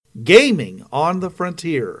Gaming on the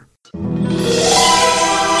Frontier.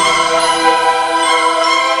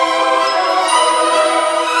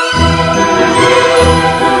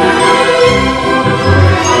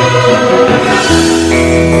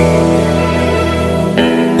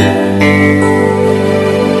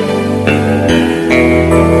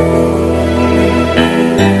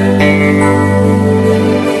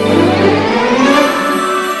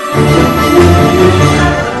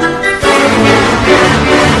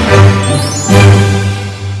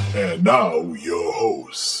 Now, your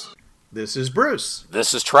hosts. This is Bruce.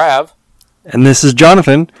 This is Trav. And this is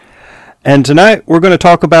Jonathan. And tonight we're going to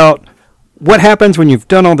talk about what happens when you've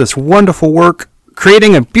done all this wonderful work,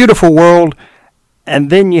 creating a beautiful world, and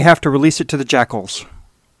then you have to release it to the jackals.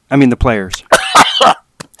 I mean the players.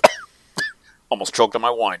 Almost choked on my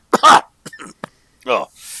wine.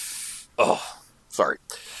 Sorry.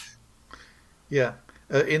 Yeah.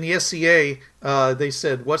 In the SCA, they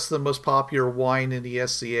said, what's the most popular wine in the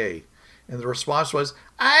SCA? And the response was,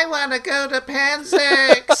 I want to go to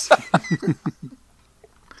Pennsics!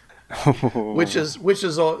 which is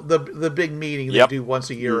the big meeting they do once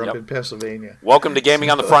a year up in Pennsylvania. Welcome to Gaming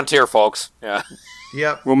on the Frontier, folks. Yeah.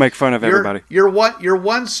 Yep. We'll make fun of everybody. You're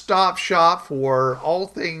one-stop shop for all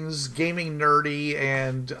things gaming nerdy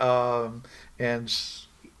and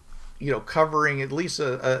covering at least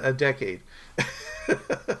a decade.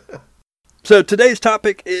 So today's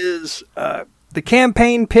topic is the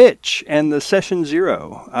campaign pitch and the session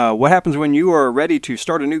zero. What happens when you are ready to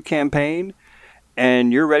start a new campaign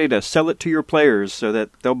and you're ready to sell it to your players so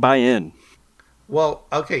that they'll buy in? Well,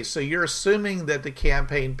 okay, so you're assuming that the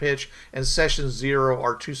campaign pitch and session zero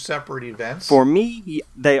are two separate events? For me,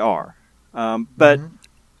 they are. But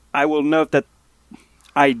I will note that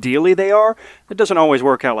ideally they are. It doesn't always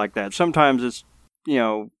work out like that. Sometimes it's,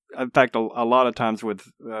 in fact, a lot of times with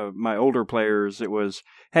my older players, it was,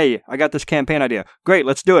 hey, I got this campaign idea. Great,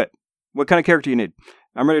 let's do it. What kind of character you need?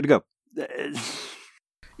 I'm ready to go.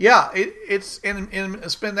 Yeah, it's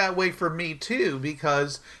been that way for me too,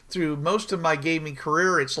 because through most of my gaming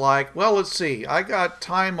career, it's like, well, let's see, I got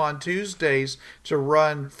time on Tuesdays to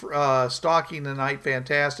run Stalking the Night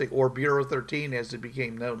Fantastic, or Bureau 13 as it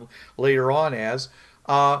became known later on as.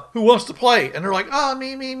 Who wants to play? And they're like, oh,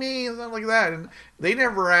 me, and something like that. And they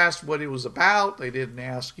never asked what it was about. They didn't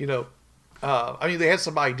ask, they had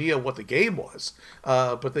some idea of what the game was,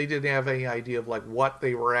 but they didn't have any idea of like what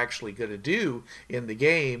they were actually going to do in the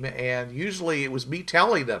game. And usually it was me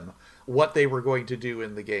telling them what they were going to do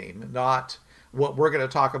in the game, not what we're going to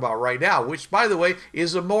talk about right now, which, by the way,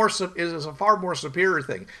 is a far more superior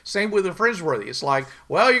thing. Same with the Fringeworthy. It's like,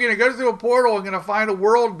 well, you're going to go through a portal and going to find a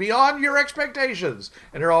world beyond your expectations.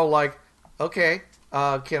 And they're all like, okay,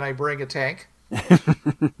 can I bring a tank?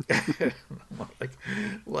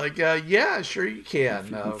 Yeah, sure you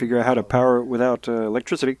can. Figure out how to power it without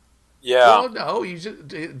electricity. Yeah. Well, no, you just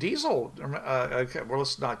diesel. Okay, well,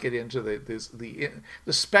 let's not get into the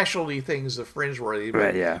specialty things of Fringeworthy. But,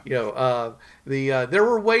 right. Yeah. There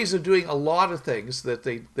were ways of doing a lot of things that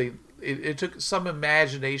it took some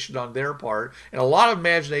imagination on their part and a lot of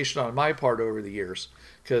imagination on my part over the years,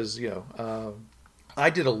 because I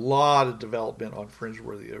did a lot of development on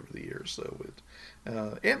Fringeworthy over the years,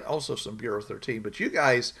 and also some Bureau 13. But you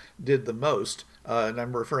guys did the most, and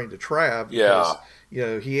I'm referring to Trav. Because,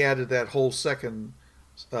 he added that whole second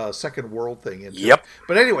world thing into it.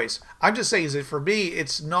 But anyways, I'm just saying that for me,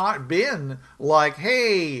 it's not been like,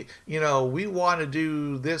 hey, we want to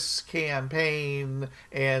do this campaign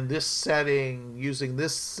and this setting using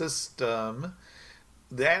this system.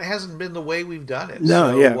 That hasn't been the way we've done it.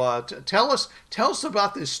 No, tell us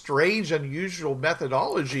about this strange, unusual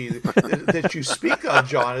methodology that you speak of,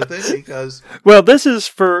 Jonathan. Because this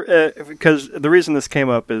is because the reason this came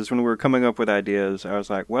up is when we were coming up with ideas, I was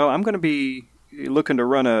like, well, I'm going to be looking to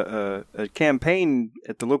run a campaign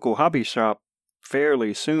at the local hobby shop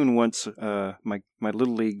fairly soon. Once my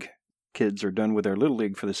Little League kids are done with their Little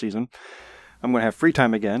League for the season, I'm going to have free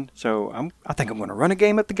time again. So I think I'm going to run a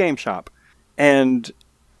game at the game shop. And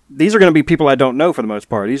these are going to be people I don't know for the most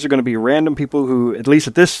part. These are going to be random people who, at least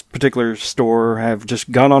at this particular store, have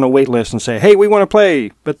just gone on a wait list and say, hey, we want to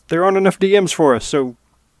play, but there aren't enough DMs for us, so,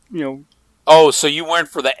 Oh, so you went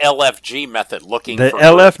for the LFG method, looking for... The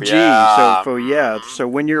LFG, so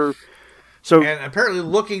when you're... And apparently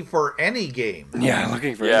looking for any game. Yeah,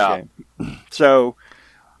 looking for any game. So,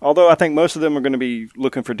 although I think most of them are going to be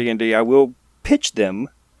looking for D&D, I will pitch them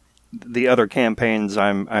the other campaigns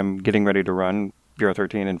I'm getting ready to run, Bureau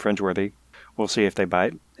 13 and Fringeworthy. We'll see if they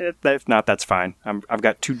bite. If not, that's fine. I've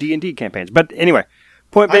got 2 D&D campaigns. But anyway,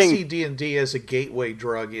 point being... I see D&D as a gateway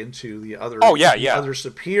drug into the other, other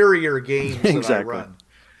superior games that I run.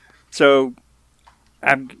 So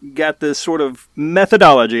I've got this sort of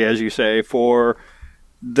methodology, as you say, for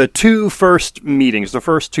the two first meetings, the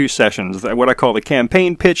first two sessions, what I call the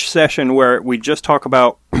campaign pitch session, where we just talk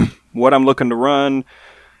about what I'm looking to run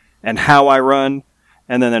and how I run.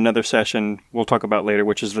 And then another session we'll talk about later,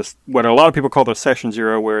 which is this, what a lot of people call the session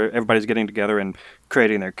zero, where everybody's getting together and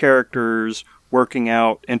creating their characters, working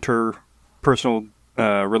out interpersonal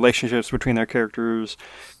relationships between their characters,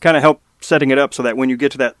 kind of help setting it up so that when you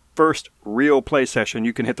get to that first real play session,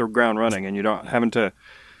 you can hit the ground running and you don't having to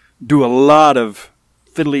do a lot of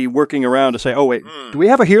fiddly working around to say, oh, wait, do we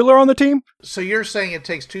have a healer on the team? So you're saying it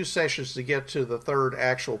takes 2 sessions to get to the third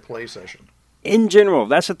actual play session? In general,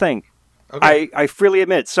 that's the thing. Okay. I freely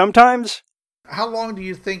admit, sometimes... How long do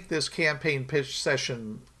you think this campaign pitch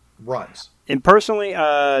session runs? And personally,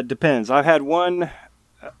 depends. I've had one,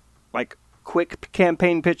 quick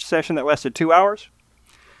campaign pitch session that lasted 2 hours.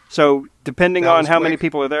 So, depending on how many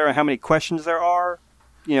people are there and how many questions there are,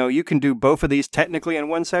 you can do both of these technically in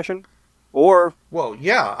one session. Or... Well,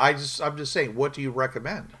 yeah, I'm just saying, what do you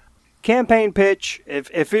recommend? Campaign pitch,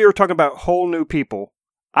 if you're talking about whole new people,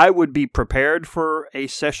 I would be prepared for a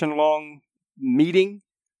session-long meeting,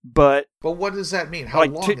 but... But what does that mean? How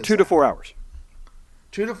long is 2 to 4 hours.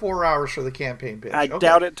 2 to 4 hours for the campaign pitch. I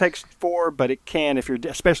doubt it takes 4, but it can if you're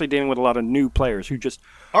especially dealing with a lot of new players who just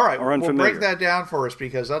All right, are unfamiliar. Well, break that down for us,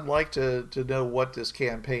 because I'd like to know what this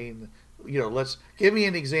campaign... let's give me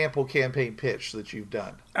an example campaign pitch that you've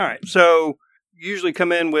done. All right, so usually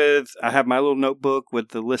come in with... I have my little notebook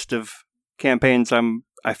with the list of campaigns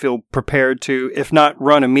I feel prepared to, if not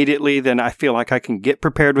run immediately, then I feel like I can get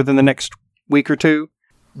prepared within the next week or two.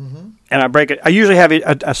 Mm-hmm. And I break it. I usually have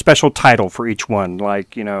a special title for each one,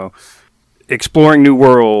 like, Exploring New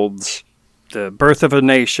Worlds, The Birth of a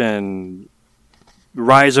Nation,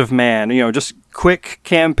 Rise of Man, just quick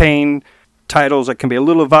campaign titles that can be a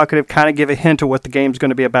little evocative, kind of give a hint of what the game's going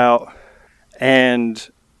to be about. And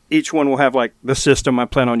each one will have, the system I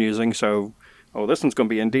plan on using. So, this one's going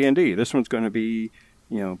to be in D&D. This one's going to be...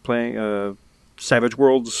 playing Savage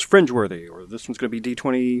Worlds Fringeworthy, or this one's going to be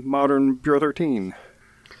D20 Modern Bureau 13.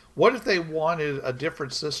 What if they wanted a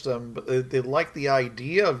different system, but they like the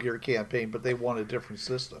idea of your campaign, but they want a different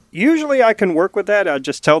system? Usually I can work with that. I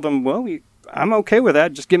just tell them, I'm okay with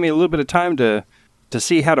that. Just give me a little bit of time to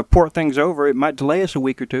see how to port things over. It might delay us a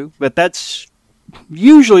week or two, but that's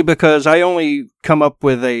usually because I only come up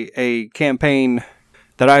with a campaign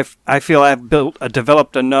that I feel I've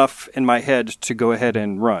developed enough in my head to go ahead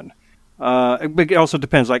and run. It also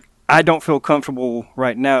depends. I don't feel comfortable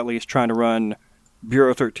right now, at least, trying to run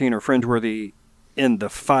Bureau 13 or Fringeworthy in the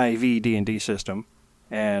 5e D&D system.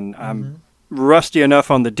 And I'm rusty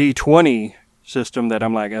enough on the D20 system that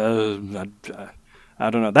I'm like, I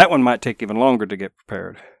don't know. That one might take even longer to get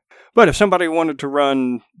prepared. But if somebody wanted to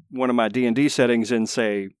run one of my D&D settings in,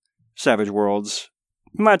 say, Savage Worlds,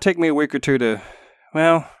 it might take me a week or two to...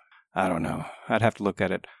 Well, I don't know. I'd have to look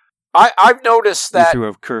at it. I've noticed that... You threw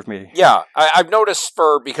a curve me. Yeah, I've noticed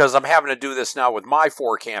because I'm having to do this now with my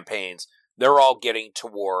 4 campaigns, they're all getting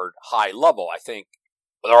toward high level. I think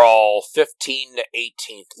they're all 15 to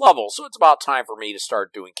 18th level, so it's about time for me to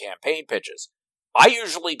start doing campaign pitches. I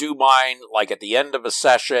usually do mine, at the end of a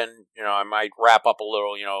session. I might wrap up a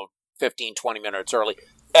little, 15, 20 minutes early.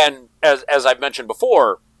 And as I've mentioned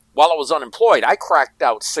before... While I was unemployed, I cracked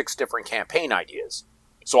out 6 different campaign ideas.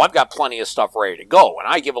 So I've got plenty of stuff ready to go. And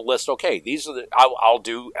I give a list, okay, these are I'll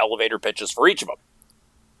do elevator pitches for each of them.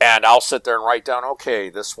 And I'll sit there and write down, okay,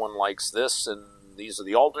 this one likes this, and these are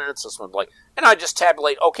the alternates, this one and I just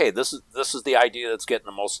tabulate, okay, this is the idea that's getting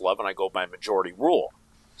the most love, and I go by majority rule.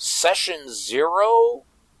 Session 0,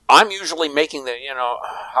 I'm usually making the,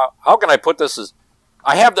 how can I put this as...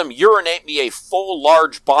 I have them urinate me a full,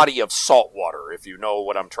 large body of salt water, if you know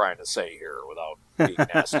what I'm trying to say here without being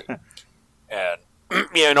nasty. And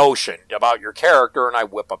an ocean about your character, and I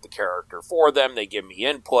whip up the character for them. They give me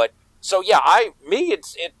input. So yeah,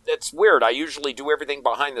 it's weird. I usually do everything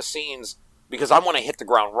behind the scenes because I want to hit the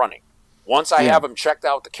ground running. Once I have them checked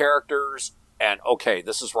out the characters, and okay,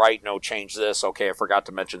 this is right, no, change this. Okay, I forgot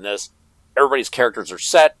to mention this. Everybody's characters are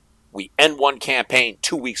set. We end one campaign.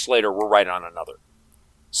 2 weeks later, we're right on another.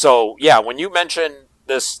 So, yeah, when you mention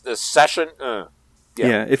this session...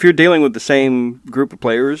 Yeah, if you're dealing with the same group of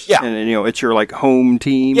players, and it's your home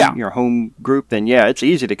team, your home group, then it's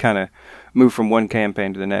easy to kind of move from one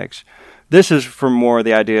campaign to the next. This is for more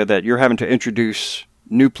the idea that you're having to introduce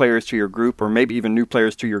new players to your group, or maybe even new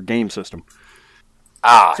players to your game system.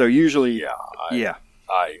 So usually...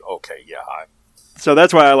 So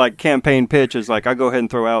that's why I like campaign pitch, is I go ahead and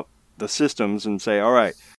throw out the systems and say, all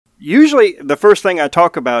right, usually the first thing I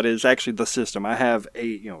talk about is actually the system. I have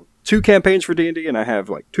 2 2 campaigns for D&D, and I have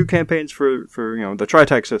like 2 campaigns for the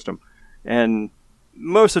TriTac system. And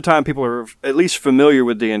most of the time, people are at least familiar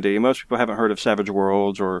with D&D. Most people haven't heard of Savage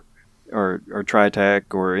Worlds or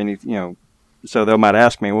TriTac or any, so they might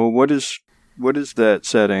ask me, well, what is that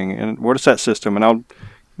setting and what is that system? And I'll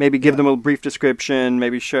maybe give them a brief description,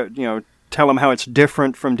 maybe show, tell them how it's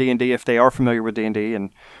different from D&D if they are familiar with D&D. And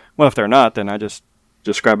well, if they're not, then I just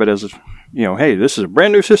describe it as, hey, this is a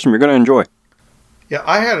brand new system you're going to enjoy. Yeah,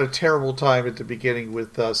 I had a terrible time at the beginning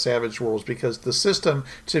with Savage Worlds because the system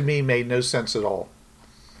to me made no sense at all.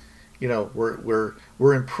 We're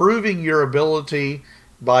improving your ability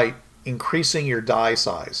by increasing your die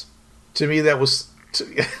size. To me, that was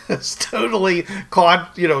totally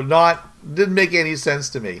didn't make any sense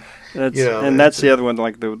to me. That's the other one.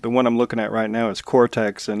 Like the one I'm looking at right now is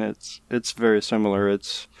Cortex, and it's very similar.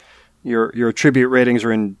 It's your attribute ratings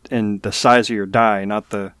are in the size of your die,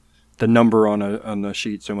 not the number on the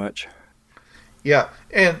sheet so much. Yeah,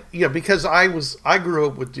 and because I grew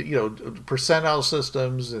up with percentile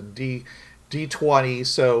systems and D20,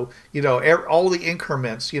 so all the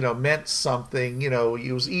increments meant something.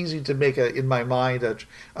 It was easy to make in my mind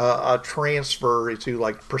a transfer to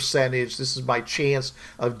like percentage. This is my chance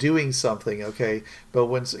of doing something. Okay, but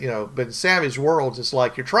but in Savage Worlds, it's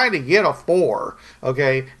like you're trying to get a 4.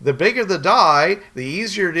 Okay, the bigger the die, the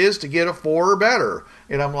easier it is to get a 4 or better.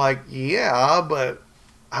 And I'm like, yeah, but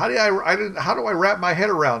how do I wrap my head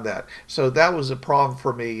around that? So that was a problem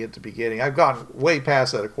for me at the beginning. I've gone way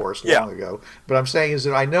past that, of course, long ago. But I'm saying is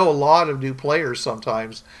that I know a lot of new players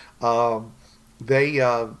sometimes. They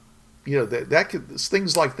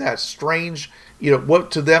things like that, strange.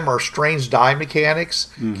 What to them are strange die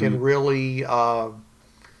mechanics can really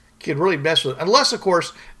mess with. Unless, of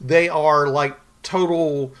course, they are like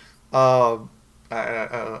total.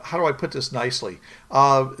 How do I put this nicely?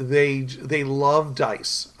 They love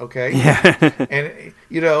dice, okay? Yeah. And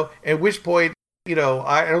at which point, I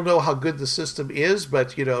don't know how good the system is, but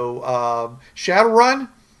Shadowrun,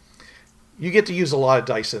 you get to use a lot of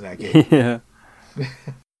dice in that game. Yeah.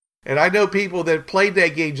 And I know people that played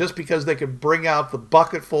that game just because they could bring out the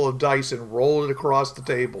bucket full of dice and roll it across the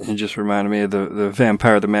table. It just reminded me of the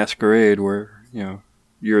Vampire the Masquerade, where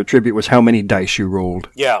your attribute was how many dice you rolled.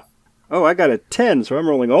 Yeah. Oh, I got a 10, so I'm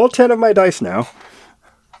rolling all 10 of my dice now.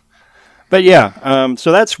 But yeah,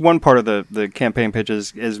 so that's one part of the campaign pitch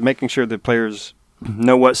is making sure that players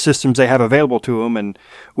know what systems they have available to them and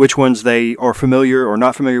which ones they are familiar or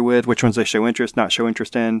not familiar with, which ones they show interest, not show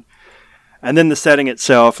interest in. And then the setting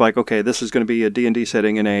itself, like, okay, this is going to be a D&D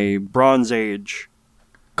setting in a Bronze Age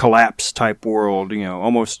collapse type world,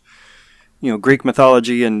 almost... Greek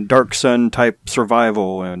mythology and Dark Sun type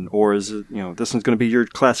survival, or is it, this is going to be your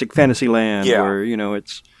classic fantasy land, where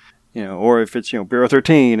it's, or if it's Bureau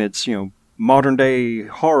 13, it's modern day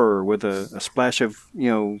horror with a splash of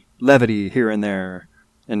levity here and there,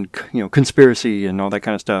 and conspiracy and all that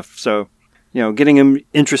kind of stuff. So getting them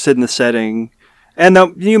interested in the setting, and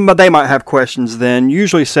they might have questions. Then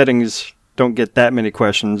usually settings don't get that many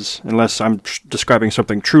questions unless I'm describing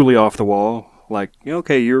something truly off the wall, like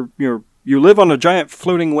okay, you live on a giant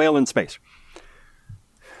floating whale in space.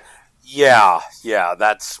 Yeah,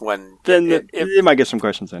 that's when... Then it might get some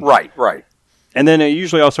questions in. Right. And then I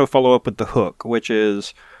usually also follow up with the hook, which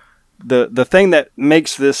is the thing that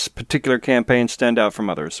makes this particular campaign stand out from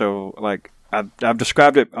others. So, like, I've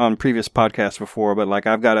described it on previous podcasts before, but, like,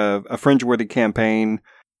 I've got a fringe-worthy campaign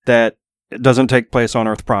that doesn't take place on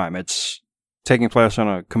Earth Prime. It's taking place on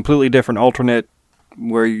a completely different alternate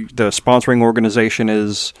where the sponsoring organization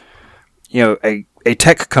is... a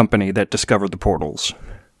tech company that discovered the portals,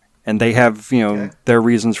 and they have their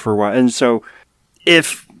reasons for why. And so,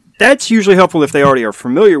 if that's usually helpful if they already are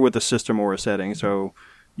familiar with the system or a setting. So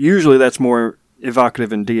usually that's more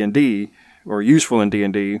evocative in D&D or useful in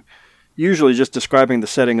D&D. Usually just describing the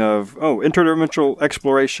setting of interdimensional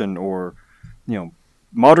exploration or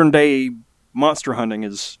modern day monster hunting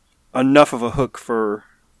is enough of a hook for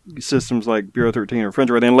systems like Bureau 13 or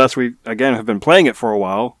Fringe, unless we again have been playing it for a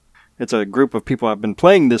while. It's a group of people I've been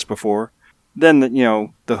playing this before, then,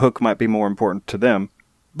 the hook might be more important to them.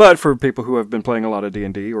 But for people who have been playing a lot of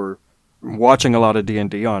D&D or watching a lot of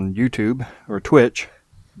D&D on YouTube or Twitch,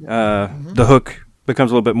 the hook becomes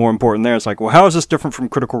a little bit more important there. It's like, well, how is this different from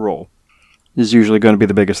Critical Role? Is usually going to be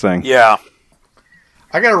the biggest thing. Yeah.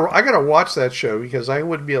 I gotta watch that show because I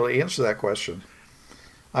wouldn't be able to answer that question.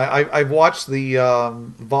 I've watched the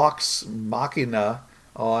Vox Machina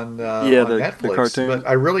on Netflix, the cartoon. But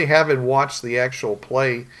I really haven't watched the actual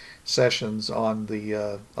play sessions on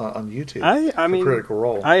the on YouTube. I mean, Critical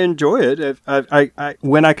Role. I enjoy it. I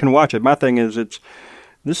when I can watch it. My thing is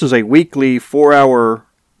this is a weekly 4-hour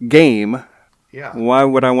game. Yeah. Why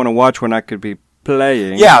would I want to watch when I could be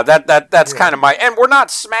playing? Yeah, that's kind of my... And we're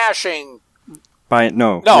not smashing...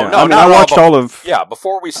 No. I mean, I watched all of... Yeah,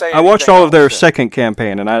 before we say I watched all of their second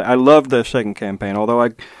campaign, and I loved their second campaign, although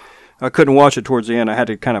I couldn't watch it towards the end. I had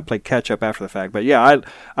to kind of play catch-up after the fact. But yeah,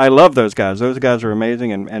 I love those guys. Those guys are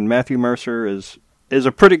amazing, and Matthew Mercer is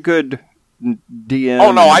a pretty good DM.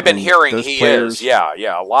 Oh, no, I've been hearing he players. is.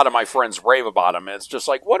 Yeah. A lot of my friends rave about him. It's just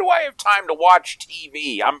like, what do I have time to watch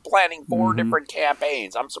TV? I'm planning 4 different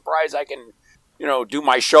campaigns. I'm surprised I can, do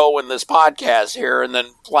my show and this podcast here and then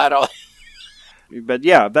flat out... But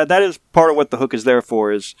yeah, that is part of what the hook is there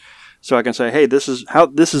for, is so I can say, hey, this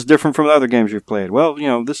is different from the other games you've played. Well,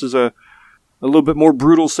 this is a little bit more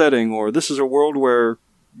brutal setting, or this is a world where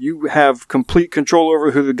you have complete control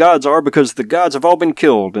over who the gods are because the gods have all been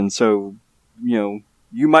killed, and so you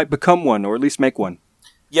might become one, or at least make one.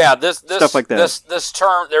 Yeah, this stuff like that. This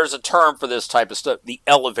term, there's a term for this type of stuff, the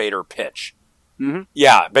elevator pitch. Mm-hmm.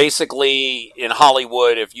 Yeah, basically in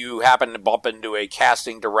Hollywood, if you happen to bump into a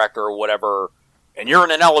casting director or whatever, and you're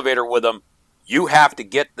in an elevator with him, you have to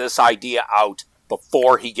get this idea out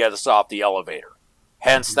before he gets off the elevator.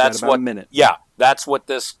 Hence, that's what. A minute. Yeah, that's what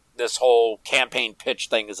this whole campaign pitch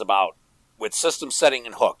thing is about. With system setting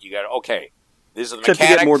and hook, you got okay. These are the Except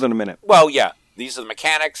mechanics. You get more than a minute. Well, yeah, these are the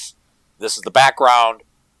mechanics. This is the background.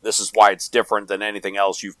 This is why it's different than anything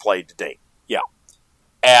else you've played to date. Yeah,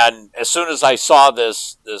 and as soon as I saw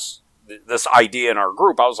this idea in our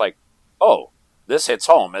group, I was like, oh. This hits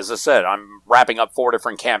home. As I said, I'm wrapping up 4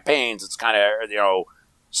 different campaigns. It's kind of,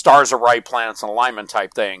 stars are right, planets in alignment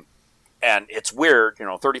type thing. And it's weird,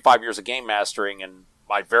 35 years of game mastering, and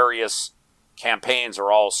my various campaigns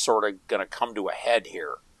are all sort of going to come to a head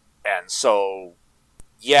here. And so,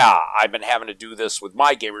 yeah, I've been having to do this with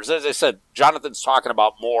my gamers. As I said, Jonathan's talking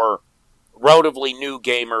about more relatively new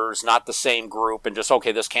gamers, not the same group, and just,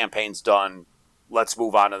 okay, this campaign's done. Let's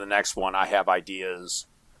move on to the next one. I have ideas.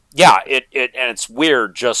 Yeah, and it's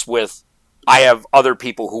weird just with, I have other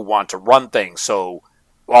people who want to run things, so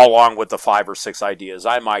along with the 5 or 6 ideas,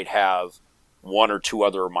 I might have 1 or 2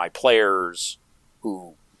 other of my players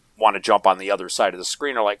who want to jump on the other side of the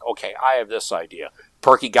screen are like, okay, I have this idea.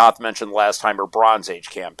 Perky Goth mentioned last time her Bronze Age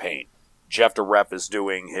campaign. Jeff DeRep is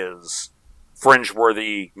doing his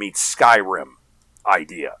Fringeworthy meets Skyrim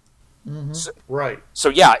idea. Mm-hmm. So, right. So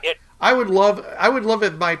yeah, I would love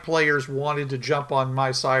if my players wanted to jump on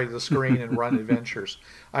my side of the screen and run adventures.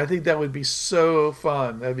 I think that would be so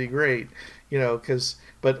fun. That'd be great,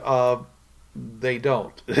 but they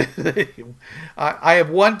don't. I have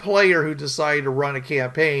one player who decided to run a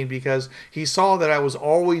campaign because he saw that I was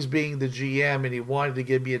always being the GM and he wanted to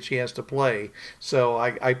give me a chance to play. So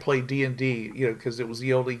I played D&D, because it was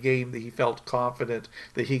the only game that he felt confident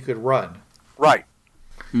that he could run. Right.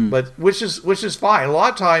 But which is fine. A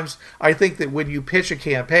lot of times, I think that when you pitch a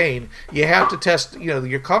campaign, you have to test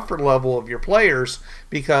your comfort level of your players,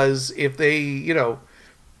 because if they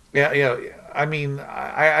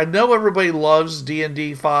I know everybody loves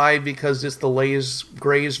D&D 5 because it's the latest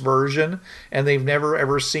greatest version, and they've never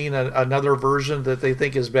ever seen another version that they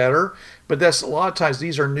think is better. But that's a lot of times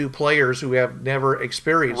these are new players who have never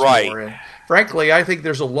experienced more. And frankly, I think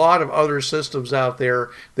there's a lot of other systems out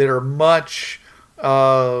there that are much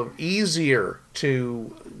easier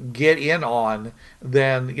to get in on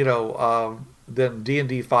than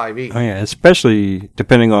D&D 5e. Oh yeah, especially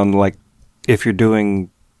depending on if you're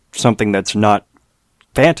doing something that's not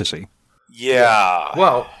fantasy. Yeah.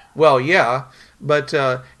 Well, yeah, but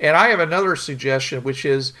and I have another suggestion, which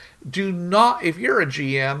is if you're a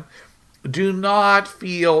GM, do not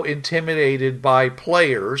feel intimidated by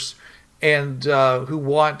players and who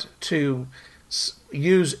want to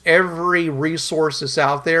use every resource that's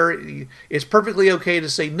out there. It's perfectly okay to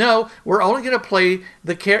say, no, we're only going to play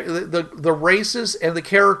the races and the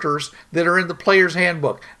characters that are in the player's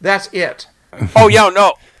handbook. That's it. Oh, yeah,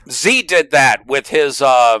 no. Z did that with his,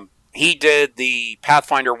 he did the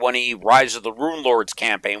Pathfinder 1E Rise of the Rune Lords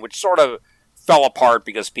campaign, which sort of fell apart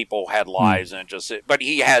because people had lives and but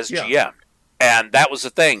he has GM'd. And that was the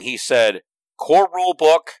thing. He said, core rule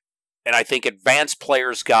book, and I think advanced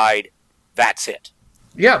player's guide, that's it.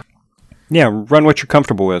 Yeah. Yeah, run what you're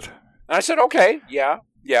comfortable with. And I said, okay, yeah.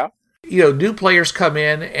 New players come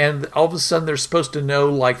in, and all of a sudden they're supposed to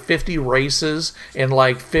know 50 races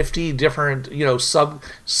and 50 different,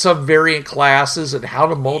 sub-variant classes and how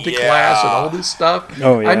to multi-class and all this stuff.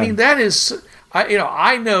 Oh, yeah. I mean, that is,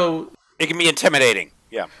 I know. It can be intimidating.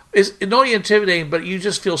 Yeah. It's not only intimidating, but you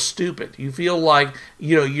just feel stupid. You feel like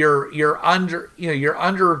you're under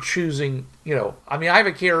choosing. I mean, I have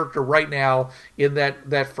a character right now in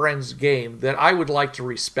that Friends game that I would like to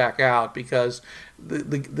respec out because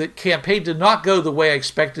the campaign did not go the way I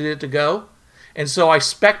expected it to go, and so I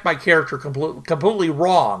spec my character completely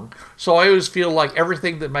wrong. So I always feel like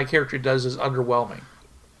everything that my character does is underwhelming.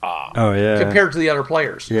 Oh yeah. Compared to the other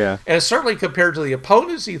players. Yeah. And it's certainly compared to the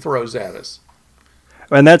opponents he throws at us.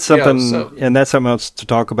 And that's something, and that's something else to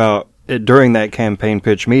talk about during that campaign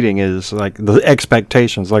pitch meeting is like the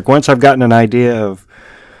expectations. Like once I've gotten an idea of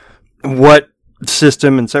what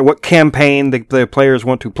system and so what campaign the players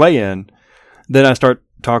want to play in, then I start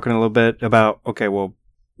talking a little bit about, okay, well,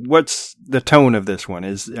 what's the tone of this one?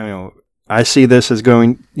 I see this as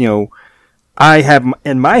going, I have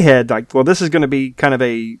in my head, like, well, this is going to be kind of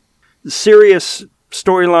a serious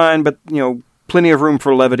storyline, but, plenty of room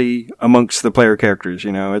for levity amongst the player characters.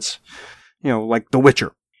 It's, like The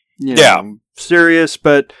Witcher. Serious,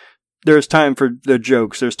 but there's time for the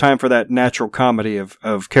jokes. There's time for that natural comedy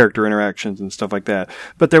of character interactions and stuff like that.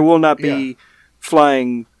 But there will not be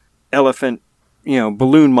flying elephant,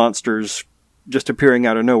 balloon monsters just appearing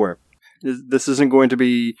out of nowhere. This isn't going to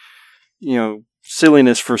be,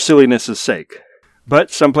 silliness for silliness' sake.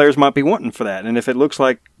 But some players might be wanting for that. And if it looks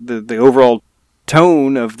like the overall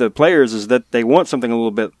tone of the players is that they want something a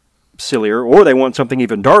little bit sillier or they want something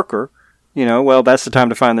even darker, well, that's the time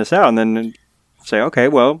to find this out and then say, okay,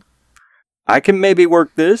 well, I can maybe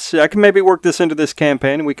work this into this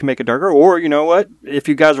campaign and we can make it darker. Or, you know what, if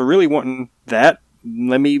you guys are really wanting that,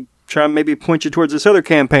 let me try and maybe point you towards this other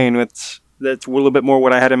campaign that's a little bit more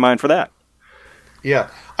what I had in mind for that. Yeah,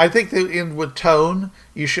 I think that with tone,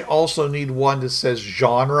 you should also need one that says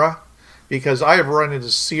genre, because I have run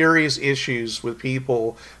into serious issues with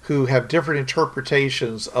people who have different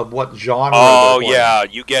interpretations of what genre. Oh yeah,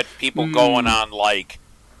 you get people going on like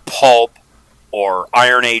pulp or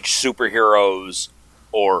Iron Age superheroes,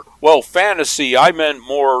 or fantasy. I meant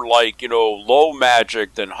more like low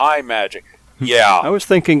magic than high magic. Yeah, I was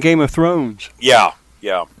thinking Game of Thrones. Yeah.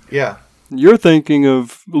 You're thinking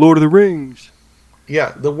of Lord of the Rings.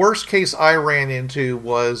 Yeah, the worst case I ran into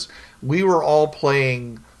was we were all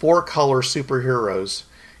playing 4-color superheroes,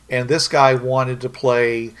 and this guy wanted to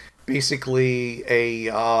play basically a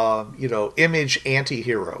image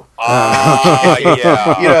anti-hero.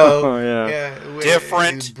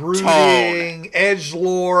 Different brooding tone,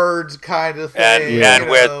 edgelord kind of thing, and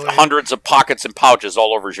with hundreds of pockets and pouches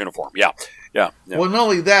all over his uniform. Yeah. Well, not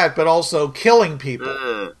only that, but also killing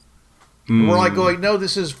people. We're like going, no,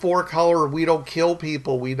 this is 4-color. We don't kill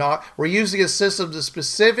people. We're using a system that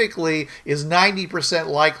specifically is 90%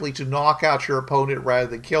 likely to knock out your opponent rather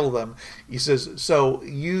than kill them. He says, so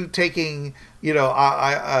you taking,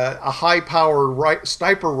 a high-powered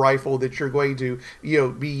sniper rifle that you're going to,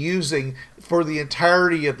 be using for the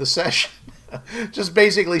entirety of the session, just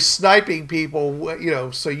basically sniping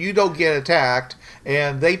people, so you don't get attacked,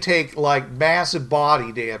 and they take like massive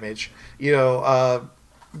body damage,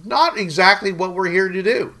 not exactly what we're here to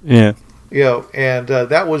do. Yeah. And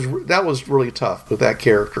that was really tough with that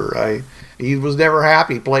character. He was never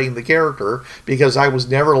happy playing the character because I was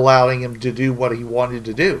never allowing him to do what he wanted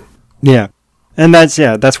to do. Yeah. And that's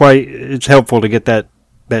why it's helpful to get that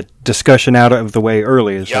discussion out of the way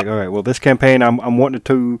early. It's like, all right, well, this campaign I'm wanting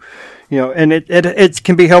to, and it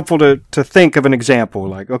can be helpful to think of an example.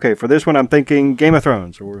 Like, okay, for this one I'm thinking Game of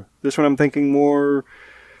Thrones, or this one I'm thinking more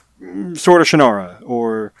Sword of Shannara,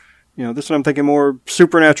 or this one I'm thinking more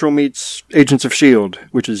Supernatural meets Agents of S.H.I.E.L.D.,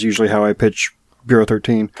 which is usually how I pitch Bureau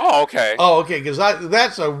 13. Oh, okay. Because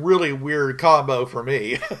that's a really weird combo for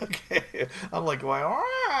me. Okay, I'm like, well,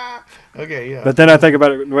 okay, yeah. But then I think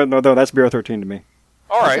about it. No, that's Bureau 13 to me.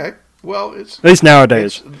 All right. Okay. Well, it's at least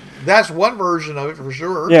nowadays. That's one version of it for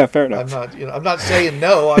sure. Yeah, fair enough. I'm not saying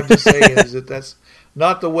no. I'm just saying is that that's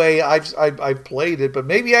not the way I've played it, but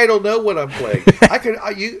maybe I don't know what I'm playing.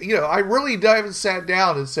 I really haven't sat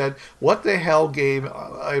down and said, what the hell game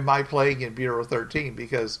am I playing in Bureau 13?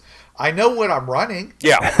 Because I know what I'm running.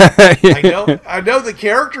 Yeah. I know the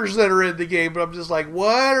characters that are in the game, but I'm just like,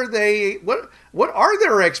 what are they? What are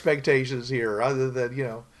their expectations here other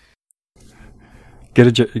than get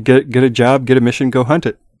a job, get a mission, go hunt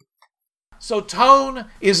it. So tone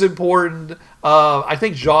is important. I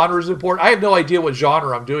think genre is important. I have no idea what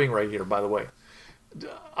genre I'm doing right here, by the way.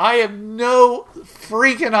 I have no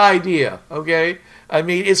freaking idea, okay? I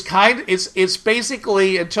mean, it's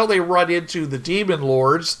basically until they run into the demon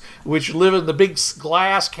lords, which live in the big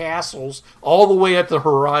glass castles all the way at the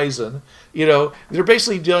horizon. They're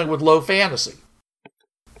basically dealing with low fantasy.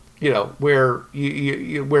 where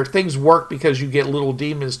where things work because you get little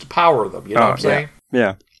demons to power them. You know what I'm saying?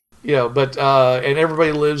 Yeah. But and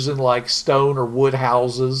everybody lives in like stone or wood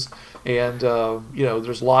houses, and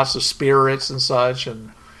there's lots of spirits and such,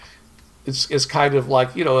 and it's kind of like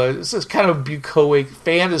it's this kind of bucolic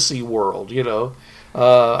fantasy world. I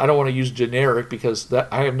don't want to use generic because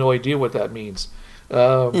I have no idea what that means.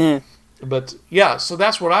 But yeah, so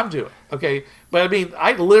that's what I'm doing. Okay, but I mean,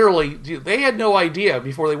 they had no idea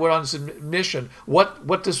before they went on this mission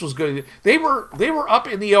what this was going to do. They were up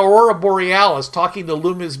in the Aurora Borealis talking to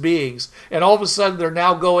luminous beings, and all of a sudden they're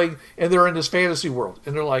now going and they're in this fantasy world,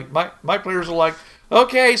 and they're like, my players are like,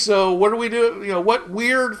 okay, so what do we do? What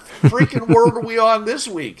weird freaking world are we on this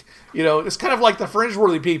week? It's kind of like the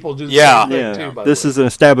Fringeworthy people do the same thing too. By this the way. is an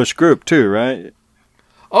established group too, right?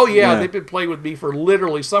 Oh yeah, they've been playing with me for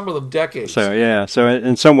literally some of them decades. So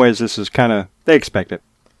in some ways this is kind of, they expect it.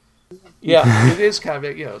 Yeah, it is kind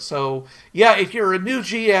of So yeah, if you're a new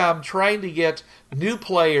GM trying to get new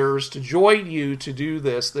players to join you to do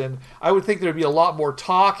this, then I would think there'd be a lot more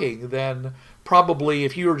talking than probably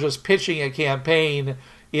if you were just pitching a campaign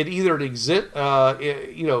in either an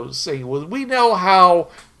saying, well, we know how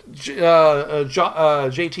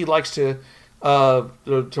JT likes to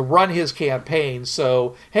run his campaign.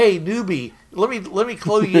 So hey, newbie, let me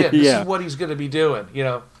clue you in. This is what he's going to be doing.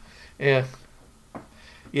 Yeah.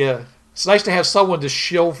 It's nice to have someone to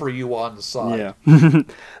shill for you on the side. Yeah.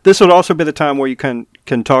 This would also be the time where you can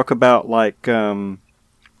talk about like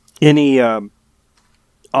any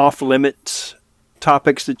off limits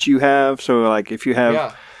topics that you have. So like if you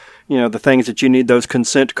have the things that you need those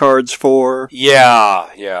consent cards for.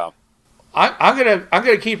 Yeah. I'm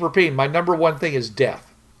gonna keep repeating. My number one thing is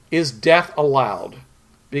death. Is death allowed?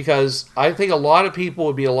 Because I think a lot of people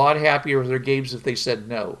would be a lot happier with their games if they said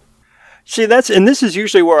no. See, and this is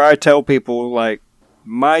usually where I tell people, like,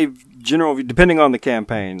 my general view, depending on the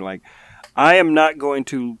campaign, like, I am not going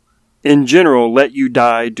to, in general, let you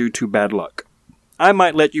die due to bad luck. I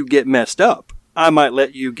might let you get messed up. I might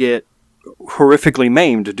let you get horrifically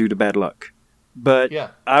maimed due to bad luck. But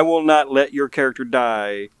I will not let your character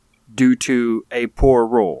die due to a poor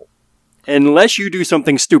roll. Unless you do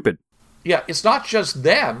something stupid. Yeah, it's not just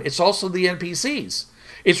them, it's also the NPCs.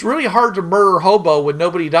 It's really hard to murder Hobo when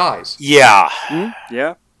nobody dies. Yeah.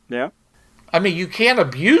 Yeah. I mean, you can't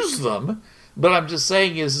abuse them, but I'm just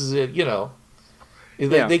saying is that,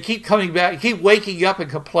 they keep coming back, keep waking up and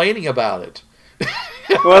complaining about it.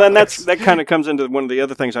 Well, and that kind of comes into one of the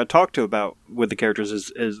other things I talked about with the characters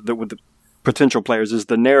is with the potential players is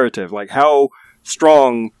the narrative. Like, how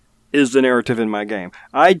strong is the narrative in my game?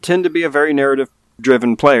 I tend to be a very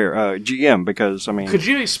narrative-driven player, GM, because, I mean... Could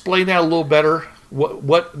you explain that a little better?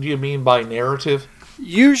 What do you mean by narrative?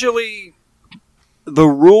 Usually, the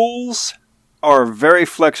rules are very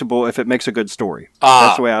flexible if it makes a good story.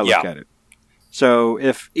 That's the way I look at it. So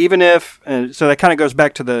so that kind of goes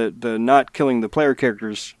back to the not killing the player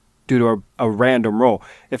characters due to a random roll.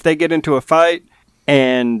 If they get into a fight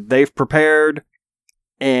and they've prepared,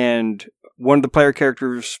 and one of the player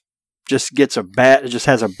characters just has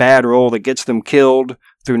a bad roll that gets them killed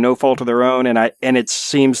through no fault of their own, and it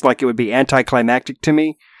seems like it would be anticlimactic to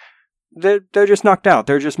me, they're just knocked out.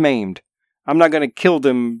 They're just maimed. I'm not going to kill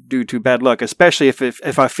them due to bad luck, especially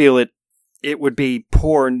if I feel it would be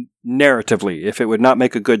poor narratively, if it would not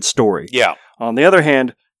make a good story. Yeah. On the other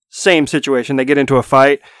hand, same situation. They get into a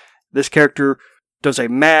fight. This character does a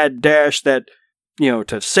mad dash that,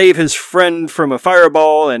 to save his friend from a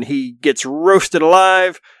fireball, and he gets roasted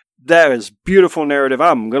alive. That is beautiful narrative.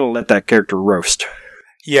 I'm going to let that character roast.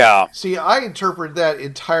 Yeah. See, I interpret that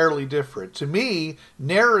entirely different. To me,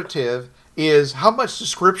 narrative is how much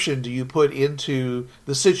description do you put into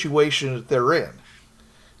the situation that they're in.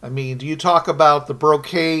 I mean, do you talk about the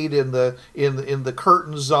brocade and the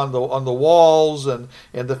curtains on the walls and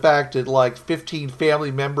the fact that like 15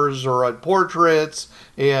 family members are on portraits,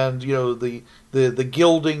 and the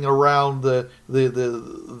gilding around the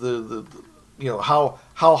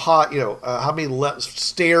how hot, how many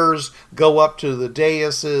stairs go up to the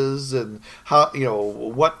daises, and how,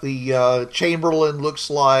 what the Chamberlain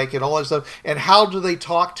looks like, and all that stuff. And how do they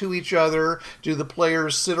talk to each other? Do the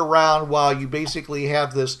players sit around while you basically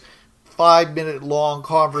have this 5-minute long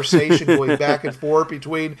conversation going back and forth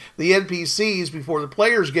between the NPCs before the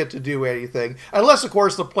players get to do anything? Unless, of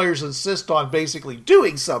course, the players insist on basically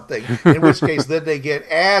doing something, in which case then they get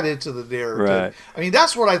added to the narrative. Right. I mean,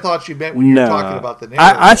 that's what I thought you meant when you were talking about the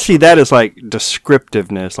narrative. I see that as like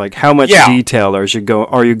descriptiveness, like how much detail are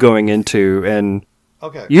you going into, and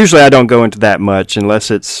usually I don't go into that much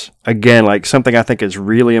unless it's, again, like something I think is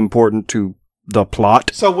really important to the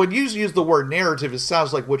plot. So when you use the word narrative, it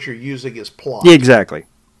sounds like what you're using is plot. Yeah, exactly.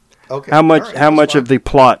 Okay. How much? All right, how that's much fine. of the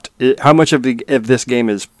plot? How much of this game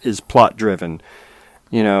is plot driven?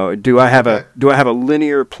 You know, do I have Okay. a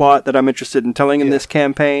linear plot that I'm interested in telling in Yeah. this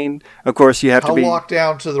campaign? Of course, you have How to be locked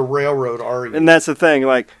down to the railroad are you? And that's the thing.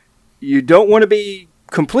 Like, you don't want to be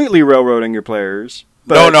completely railroading your players.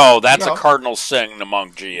 But, No, that's No. a cardinal sin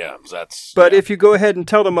among GMs. But if you go ahead and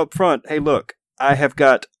tell them up front, hey, look, I have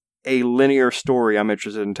got a linear story I'm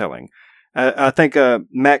interested in telling. I think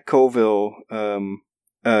Matt Colville, a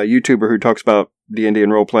YouTuber who talks about D&D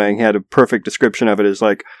and role-playing, he had a perfect description of it as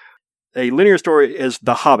like, a linear story is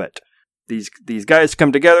The Hobbit. These guys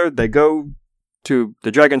come together, they go to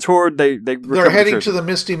the Dragon's Hoard, they're heading to the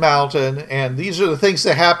Misty Mountain, and these are the things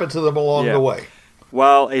that happen to them along the way.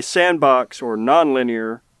 While a sandbox or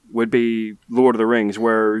non-linear would be Lord of the Rings,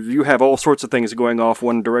 where you have all sorts of things going off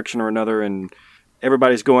one direction or another, and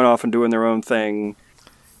everybody's going off and doing their own thing.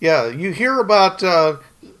 Yeah, you hear about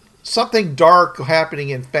something dark happening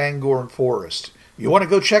in Fangorn Forest. You want to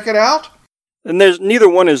go check it out? And neither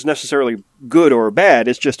one is necessarily good or bad.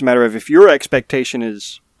 It's just a matter of if your expectation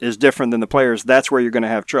is different than the players, that's where you're going to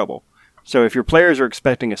have trouble. So if your players are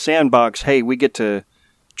expecting a sandbox, hey, we get to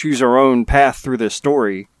choose our own path through this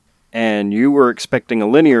story, and you were expecting a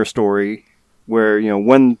linear story where, you know,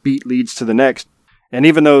 one beat leads to the next, and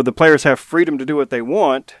even though the players have freedom to do what they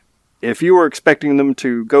want, if you were expecting them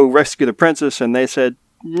to go rescue the princess and they said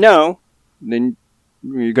no, then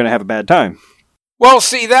you're going to have a bad time. Well,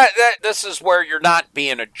 see, this is where you're not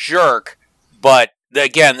being a jerk, but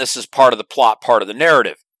again, this is part of the plot, part of the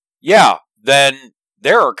narrative. Yeah, then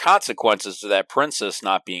there are consequences to that princess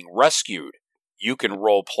not being rescued. You can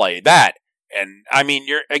role play that. And I mean,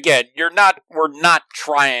 we're not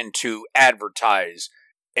trying to advertise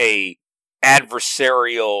a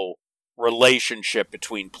adversarial relationship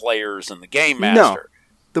between players and the game master.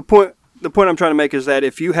 No. The point I'm trying to make is that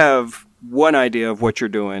if you have one idea of what you're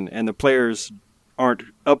doing and the players aren't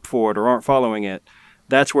up for it or aren't following it,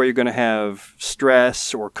 that's where you're going to have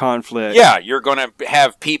stress or conflict. Yeah, you're going to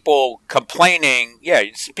have people complaining. Yeah,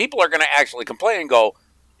 people are going to actually complain and go,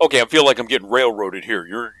 okay, I feel like I'm getting railroaded here.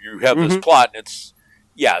 You have this plot, and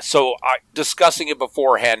so discussing it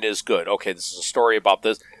beforehand is good. Okay, this is a story about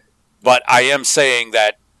this, but I am saying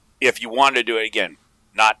that if you want to do it again,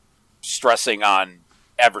 not stressing on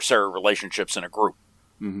adversarial relationships in a group.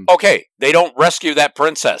 Mm-hmm. Okay, they don't rescue that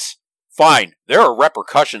princess. Fine, there are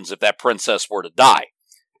repercussions if that princess were to die.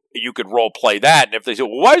 You could role play that, and if they say,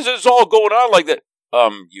 well, why is this all going on like that?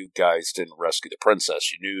 You guys didn't rescue the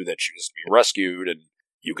princess. You knew that she was to be rescued, and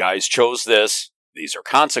you guys chose this. These are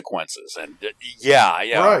consequences, and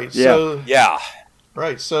Right. So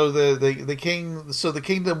Right. So the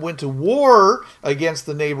kingdom went to war against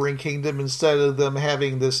the neighboring kingdom instead of them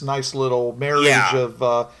having this nice little marriage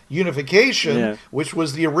of unification, which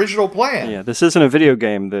was the original plan. Yeah. This isn't a video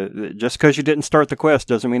game. Just because you didn't start the quest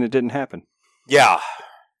doesn't mean it didn't happen. Yeah.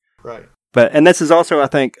 Right. And this is also, I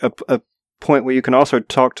think, a point where you can also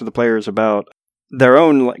talk to the players about their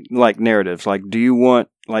own like narratives. Like, do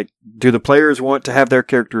the players want to have their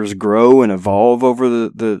characters grow and evolve over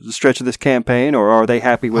the stretch of this campaign, or are they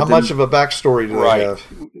happy with how much of a backstory do they have?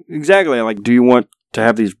 Exactly. Like, do you want to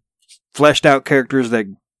have these fleshed out characters that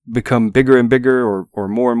become bigger and bigger, or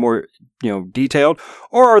more and more, detailed,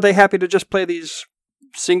 or are they happy to just play these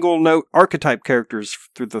single note archetype characters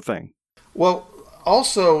through the thing? Well,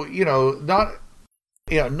 also, not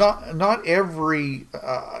every,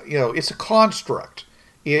 it's a construct,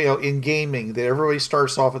 in gaming that everybody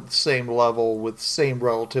starts off at the same level with the same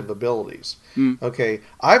relative abilities. Okay.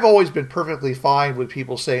 I've always been perfectly fine with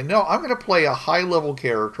people saying, no, I'm going to play a high level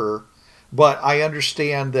character, but I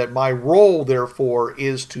understand that my role, therefore,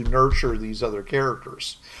 is to nurture these other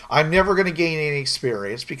characters. I'm never going to gain any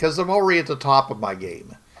experience because I'm already at the top of my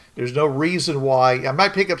game. There's no reason why. I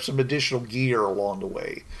might pick up some additional gear along the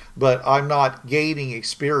way, but I'm not gaining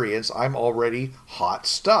experience. I'm already hot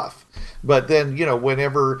stuff. But then,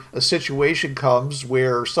 whenever a situation comes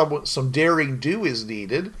where some daring do is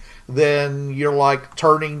needed, then you're like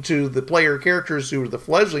turning to the player characters who are the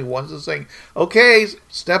fledgling ones and saying, okay,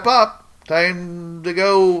 step up, time to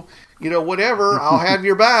go, whatever, I'll have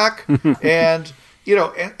your back. And,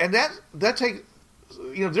 and that takes...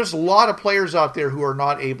 there's a lot of players out there who are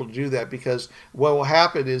not able to do that because what will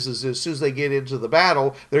happen is as soon as they get into the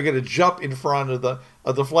battle, they're going to jump in front of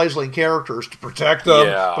the fledgling characters to protect them,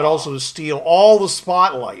 but also to steal all the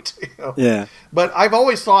spotlight. Yeah. But I've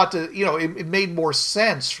always thought that it made more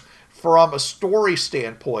sense from a story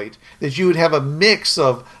standpoint, that you would have a mix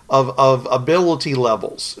of ability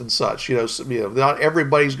levels and such. Not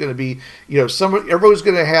everybody's going to be, everybody's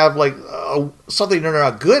going to have like something they're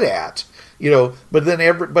not good at. But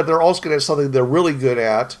they're also going to have something they're really good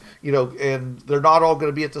at. And they're not all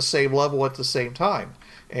going to be at the same level at the same time.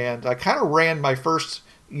 And I kind of ran my first,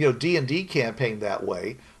 D&D campaign that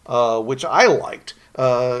way, which I liked.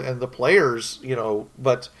 And the players,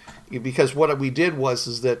 but because what we did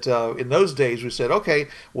is that in those days we said, okay,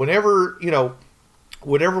 whenever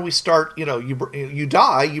we start, you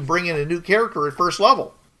die, you bring in a new character at first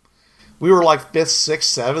level. We were like 5th,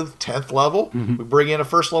 6th, 7th, 10th level. Mm-hmm. We bring in a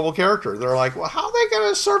first level character. They're like, well, how are they going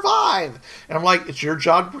to survive? And I'm like, it's your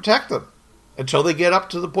job to protect them until they get up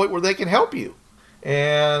to the point where they can help you.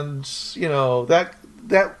 And,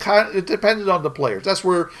 that kind of, it depended on the players. That's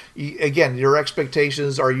where, again, your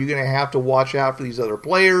expectations, are you going to have to watch out for these other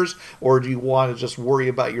players, or do you want to just worry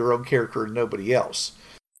about your own character and nobody else?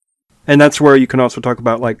 And that's where you can also talk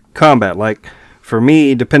about like combat. Like for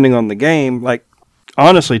me, depending on the game, like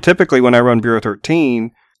honestly, typically when I run Bureau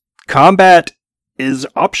 13, combat is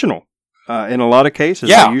optional in a lot of cases.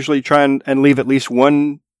 Yeah. I usually try and leave at least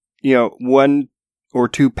one or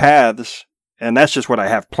two paths. And that's just what I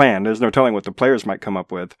have planned. There's no telling what the players might come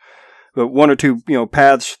up with. But one or two,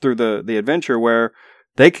 paths through the adventure where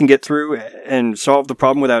they can get through and solve the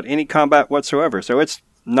problem without any combat whatsoever. So it's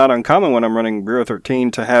not uncommon when I'm running Bureau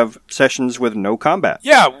 13 to have sessions with no combat.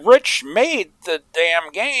 Yeah, Rich made the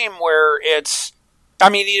damn game where it's...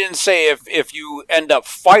 I mean, he didn't say if you end up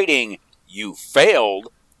fighting, you failed,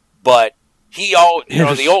 but the old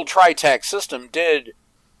Tritech system did...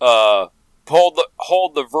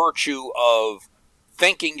 hold the virtue of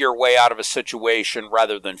thinking your way out of a situation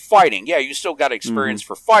rather than fighting. Yeah, you still got experience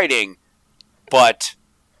for fighting, but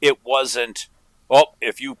it wasn't, well,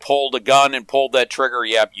 if you pulled a gun and pulled that trigger,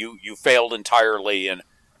 yep, you failed entirely. And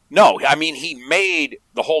no, I mean, he made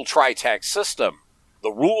the whole Tritech system,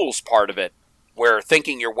 the rules part of it, where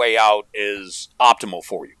thinking your way out is optimal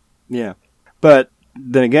for you. Yeah. But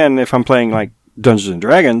then again, if I'm playing like Dungeons and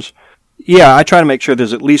Dragons, yeah, I try to make sure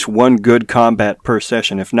there's at least one good combat per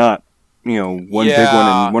session, if not, one big one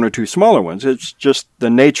and one or two smaller ones. It's just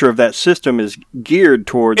the nature of that system is geared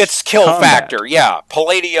towards it's kill combat. Factor, yeah.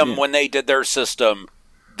 Palladium, when they did their system,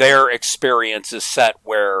 their experience is set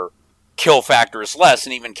where kill factor is less,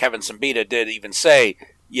 and even Kevin Simbita did even say,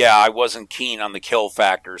 yeah, I wasn't keen on the kill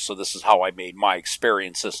factor, so this is how I made my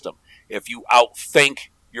experience system. If you outthink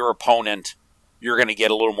your opponent, you're going to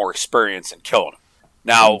get a little more experience in killing them.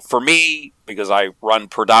 Now, for me, because I run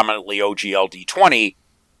predominantly OGL D20,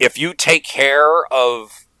 if you take care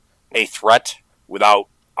of a threat without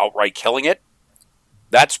outright killing it,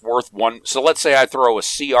 that's worth one. So let's say I throw a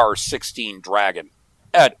CR-16 dragon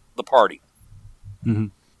at the party. Mm-hmm.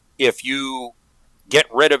 If you get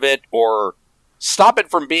rid of it or stop it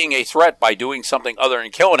from being a threat by doing something other than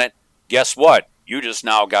killing it, guess what? You just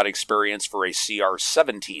now got experience for a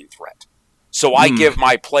CR-17 threat. So I give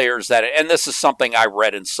my players that, and this is something I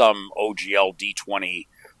read in some OGL D20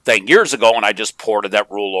 thing years ago, and I just ported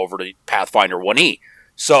that rule over to Pathfinder 1E.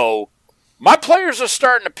 So my players are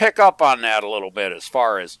starting to pick up on that a little bit as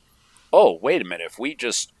far as, oh, wait a minute, if we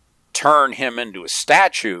just turn him into a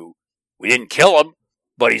statue, we didn't kill him,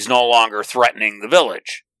 but he's no longer threatening the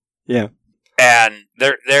village. Yeah. And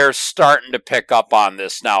they're starting to pick up on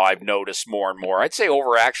this now, I've noticed more and more. I'd say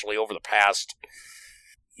over the past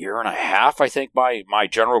year and a half, I think, my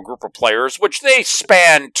general group of players, which they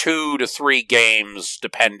span 2 to 3 games,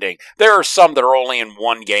 depending. There are some that are only in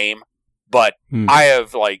one game, but I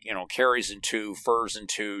have, Carrie's in 2, Fur's in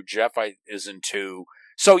 2, Jeff is in 2.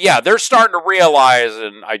 So, yeah, they're starting to realize,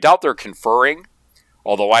 and I doubt they're conferring,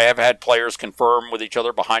 although I have had players confirm with each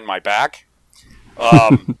other behind my back.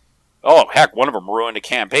 Oh, heck, one of them ruined a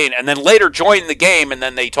campaign, and then later joined the game, and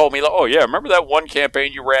then they told me, oh, yeah, remember that one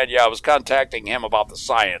campaign you ran? Yeah, I was contacting him about the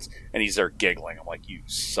science, and he's there giggling. I'm like, you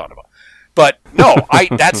son of a... But, no,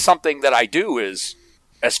 that's something that I do is,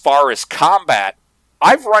 as far as combat,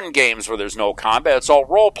 I've run games where there's no combat. It's all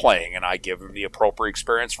role-playing, and I give them the appropriate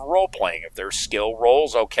experience for role-playing. If there's skill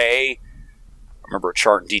rolls, okay. I remember a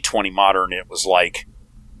chart in D20 Modern, it was like,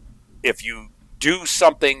 if you do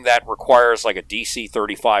something that requires like a DC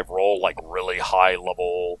 35 roll, like really high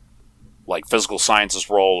level, like physical sciences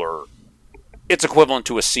roll, or it's equivalent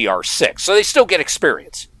to a CR6. So they still get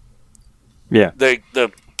experience. Yeah.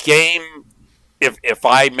 The game, if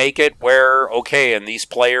I make it where, okay, and these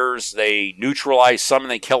players, they neutralize some and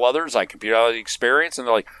they kill others, I compute out the experience, and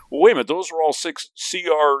they're like, well, wait a minute, those are all 6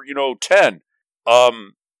 CR, 10.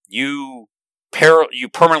 You you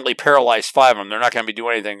permanently paralyze 5 of them. They're not going to be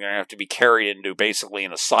doing anything. They're going to have to be carried into basically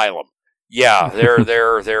an asylum. Yeah,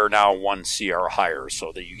 they're now 1 CR higher,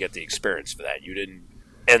 so that you get the experience for that. You didn't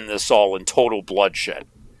end this all in total bloodshed.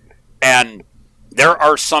 And there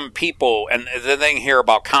are some people, and the thing here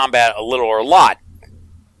about combat, a little or a lot,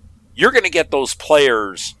 you're going to get those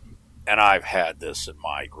players, and I've had this in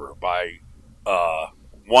my group.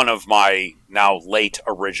 One of my now late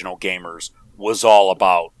original gamers was all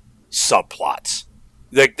about subplots.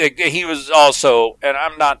 He was also, and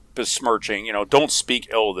I'm not besmirching, don't speak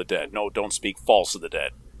ill of the dead. No, don't speak false of the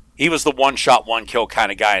dead. He was the one-shot, one-kill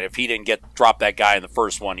kind of guy, and if he didn't drop that guy in the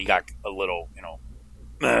first one, he got a little,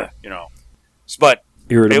 But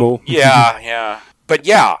irritable. Yeah. But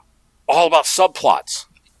yeah, all about subplots.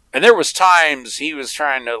 And there was times he was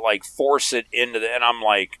trying to, force it into and I'm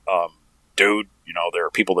like, dude, there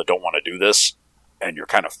are people that don't want to do this, and you're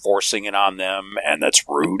kind of forcing it on them, and that's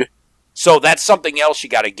rude. So that's something else you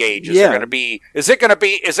got to gauge. Is it going to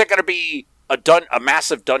be a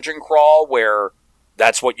massive dungeon crawl where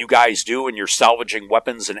that's what you guys do and you're salvaging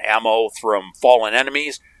weapons and ammo from fallen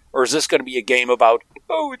enemies? Or is this going to be a game about,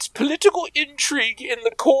 it's political intrigue in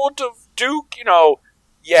the court of Duke,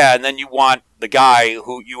 Yeah, and then you have the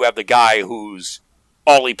guy who's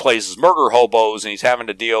all he plays is murder hobos, and he's having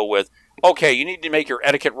to deal with, okay, you need to make your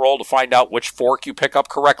etiquette roll to find out which fork you pick up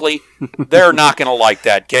correctly. They're not going to like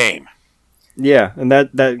that game. Yeah, and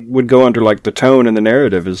that would go under the tone and the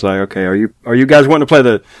narrative is okay, are you guys wanting to play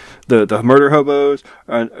the murder hobos,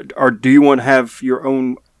 or do you want to have your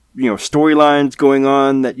own storylines going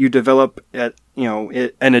on that you develop at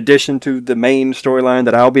in addition to the main storyline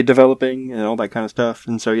that I'll be developing and all that kind of stuff?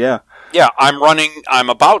 And so yeah, I'm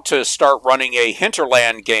about to start running a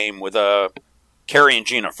Hinterland game with Carrie and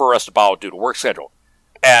Gina for us to due to work schedule,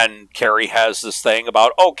 and Carrie has this thing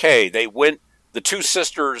about the two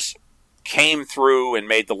sisters came through and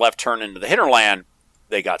made the left turn into the hinterland.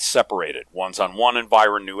 They got separated. One's on one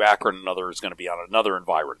environ, New Akron, another is going to be on another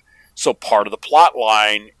environ. So part of the plot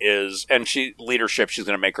line is, and she's going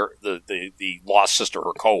to make her, the lost sister,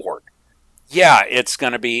 her cohort. Yeah, it's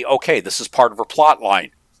going to be, okay, this is part of her plot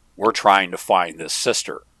line. We're trying to find this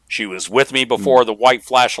sister. She was with me before the white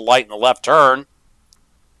flash of light in the left turn.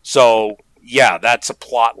 So, yeah, that's a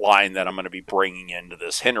plot line that I'm going to be bringing into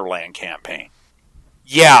this Hinterland campaign.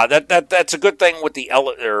 Yeah, that's a good thing with the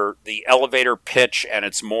elevator pitch, and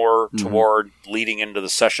it's more toward leading into the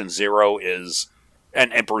session 0 is,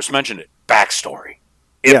 and Bruce mentioned it, backstory.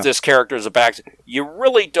 If this character is you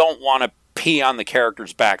really don't want to pee on the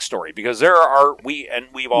character's backstory, because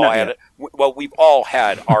we've all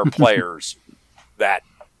had our players that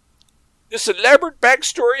this elaborate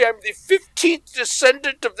backstory. I'm the 15th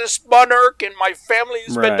descendant of this monarch, and my family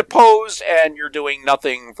has been deposed, and you're doing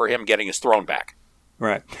nothing for him getting his throne back.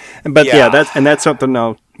 Right, but that's something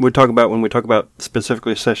we'll talk about when we talk about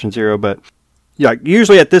specifically Session 0. But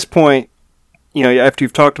usually at this point, after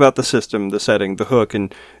you've talked about the system, the setting, the hook,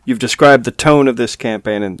 and you've described the tone of this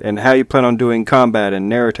campaign and how you plan on doing combat and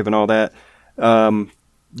narrative and all that.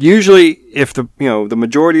 Usually, if the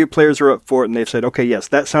majority of players are up for it and they've said, okay, yes,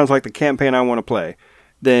 that sounds like the campaign I want to play,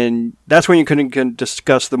 then that's when you can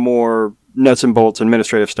discuss the more nuts and bolts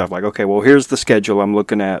administrative stuff. Okay, well, here's the schedule I'm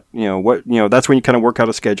looking at. That's when you kind of work out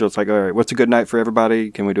a schedule. It's all right, what's a good night for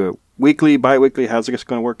everybody? Can we do it weekly, bi-weekly? How's it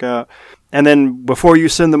going to work out? And then before you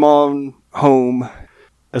send them all home,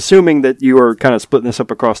 assuming that you are kind of splitting this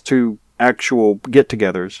up across 2 actual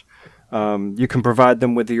get-togethers, you can provide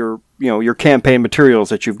them with your campaign materials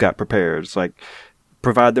that you've got prepared. It's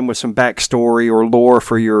provide them with some backstory or lore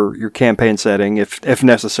for your campaign setting if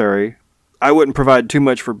necessary. I wouldn't provide too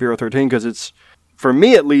much for Bureau 13 because it's, for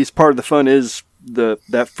me at least, part of the fun is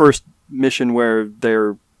that first mission where they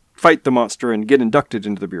fight the monster and get inducted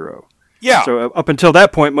into the Bureau. Yeah. So up until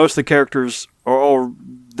that point, most of the characters are all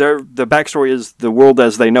the backstory is the world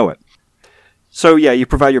as they know it. So yeah, you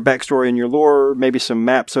provide your backstory and your lore, maybe some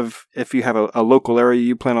maps of if you have a local area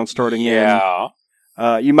you plan on starting in.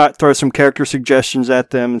 You might throw some character suggestions at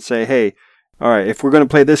them and say, hey, all right, if we're going to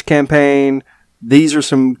play this campaign, these are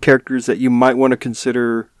some characters that you might want to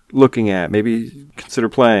consider looking at, maybe consider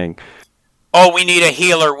playing. Oh, we need a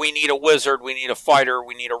healer, we need a wizard, we need a fighter,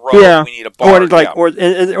 we need a rogue, we need a bard.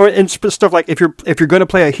 Or stuff like if you're going to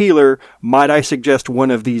play a healer, might I suggest one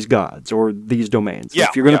of these gods or these domains?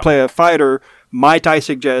 If you're going to play a fighter, might I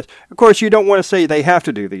suggest? Of course, you don't want to say they have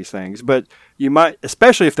to do these things, but you might,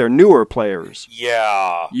 especially if they're newer players.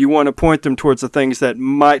 Yeah. You want to point them towards the things that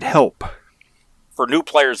might help. For new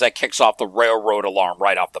players, that kicks off the railroad alarm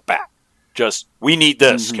right off the bat. Just, we need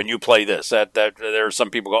this. Mm-hmm. Can you play this? That there are some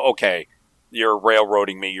people go, okay, you're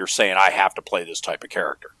railroading me. You're saying I have to play this type of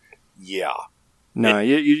character. Yeah. No,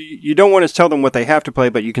 you don't want to tell them what they have to play,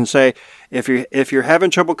 but you can say, if you're having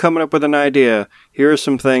trouble coming up with an idea, here are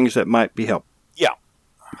some things that might be helpful. Yeah.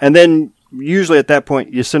 And then usually at that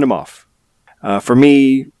point, you send them off. For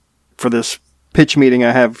me, for this pitch meeting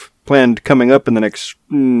I have planned coming up in the next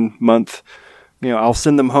month, I'll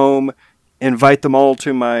send them home, invite them all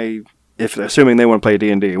to assuming they want to play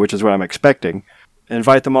D&D, which is what I'm expecting,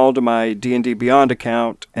 invite them all to my D&D Beyond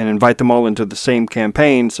account and invite them all into the same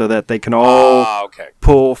campaign so that they can all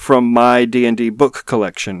pull from my D&D book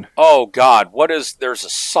collection. Oh, God. There's a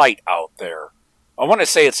site out there. I want to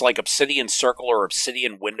say it's like Obsidian Circle or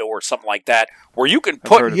Obsidian Window or something like that, where you can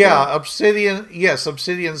put... Obsidian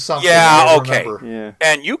something. Yeah, okay. Yeah.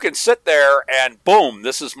 And you can sit there and boom,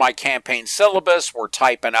 this is my campaign syllabus. We're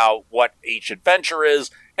typing out what each adventure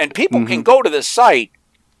is. And people can go to this site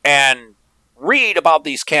and read about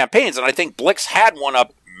these campaigns. And I think Blix had one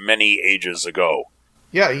up many ages ago.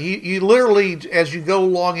 Yeah, you literally, as you go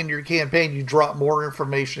along in your campaign, you drop more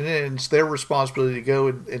information in, and it's their responsibility to go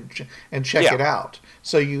and check it out.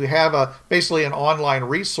 So you have basically an online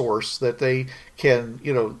resource that they can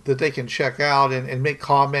check out and make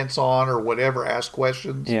comments on or whatever, ask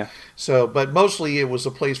questions. Yeah. So, but mostly it was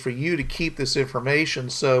a place for you to keep this information.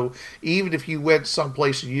 So even if you went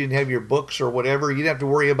someplace and you didn't have your books or whatever, you didn't have to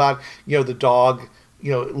worry about the dog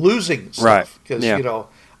losing stuff, right? Because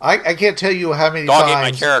I can't tell you how many Dog times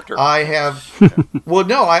ate my character. I have. Well,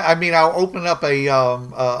 no, I mean I'll open up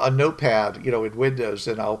a notepad, in Windows,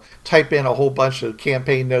 and I'll type in a whole bunch of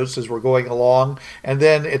campaign notes as we're going along, and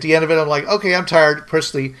then at the end of it, I'm like, okay, I'm tired. Press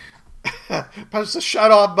the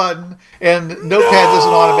shut off button, and Notepad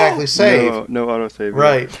doesn't automatically save. No autosave.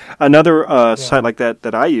 Right. Another site like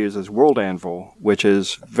that I use is World Anvil, which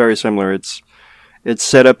is very similar. It's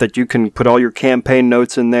set up that you can put all your campaign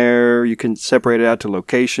notes in there. You can separate it out to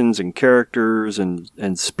locations and characters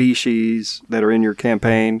and species that are in your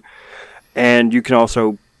campaign. And you can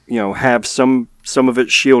also, have some of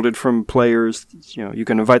it shielded from players. You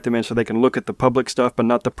can invite them in so they can look at the public stuff, but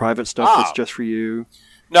not the private stuff that's just for you.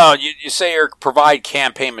 No, you say provide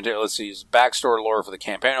campaign material. Let's see, backstory lore for the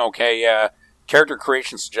campaign. Okay, yeah. Character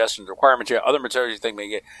creation suggestions, requirements, other materials you think may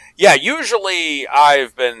get. Yeah, usually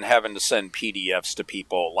I've been having to send PDFs to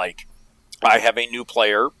people. Like, I have a new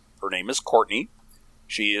player. Her name is Courtney.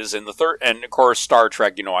 She is in the third, and of course, Star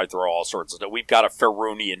Trek, I throw all sorts of stuff. We've got a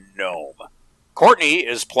Ferunian gnome. Courtney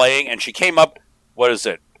is playing, and she came up, what is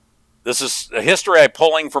it? This is a history I'm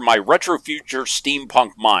pulling from my retro future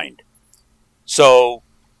steampunk mind. So,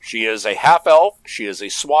 she is a half-elf. She is a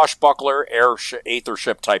swashbuckler, aether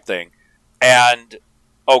ship type thing. And,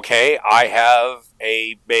 okay, I have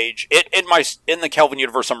a mage. In the Kelvin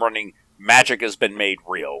universe I'm running, magic has been made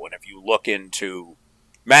real. And if you look into...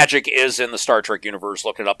 Magic is in the Star Trek universe.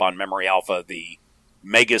 Look it up on Memory Alpha, the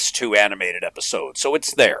Megas 2 animated episode. So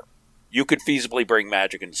it's there. You could feasibly bring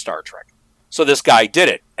magic into Star Trek. So this guy did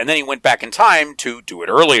it. And then he went back in time to do it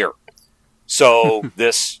earlier. So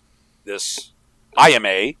this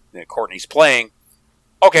IMA that Courtney's playing...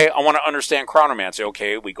 Okay, I want to understand chronomancy.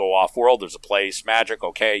 Okay, we go off-world. There's a place. Magic.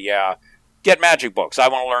 Okay, yeah. Get magic books. I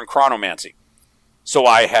want to learn chronomancy. So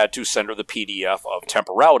I had to send her the PDF of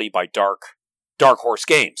Temporality by Dark Horse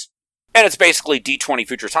Games. And it's basically D20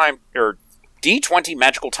 future time, or D20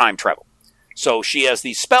 magical time travel. So she has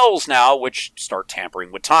these spells now which start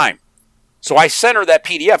tampering with time. So I sent her that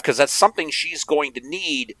PDF because that's something she's going to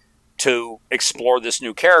need to explore this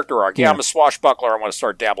new character arc. Yeah, I'm a swashbuckler. I want to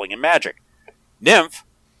start dabbling in magic. Nymph,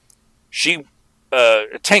 she,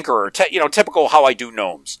 tinkerer, typical how I do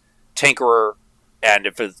gnomes. Tinkerer, and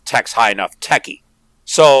if it's text high enough, techie.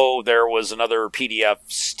 So there was another PDF,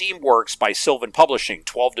 Steamworks by Sylvan Publishing,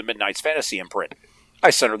 12 to Midnight's Fantasy imprint. I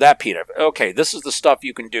sent her that PDF. Okay, this is the stuff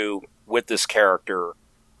you can do with this character.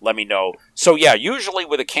 Let me know. So yeah, usually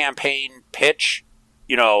with a campaign pitch,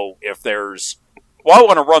 if there's, I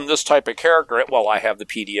want to run this type of character, well, I have the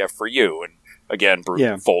PDF for you. And again,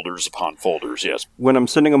 folders upon folders, yes. When I'm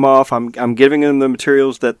sending them off, I'm giving them the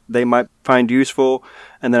materials that they might find useful,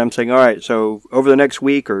 and then I'm saying, all right, so over the next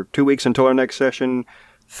week or 2 weeks until our next session,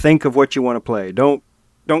 think of what you want to play. Don't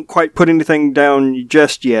quite put anything down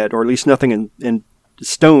just yet, or at least nothing in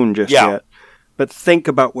stone just yet. But think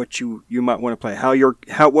about what you might want to play.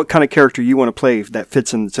 What kind of character you want to play that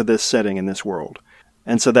fits into this setting in this world,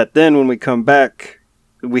 and so that then when we come back,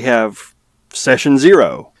 we have session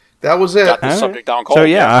 0. That was it. Got the subject down cold. So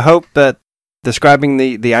I hope that describing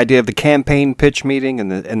the idea of the campaign pitch meeting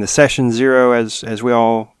and the session 0 as we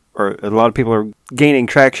all, or a lot of people are gaining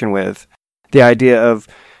traction with, the idea of,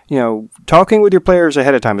 talking with your players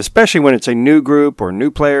ahead of time, especially when it's a new group or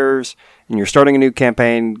new players and you're starting a new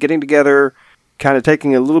campaign, getting together, kind of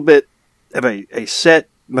taking a little bit have a set,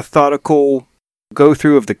 methodical go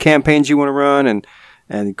through of the campaigns you want to run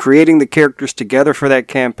and creating the characters together for that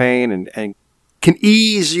campaign and can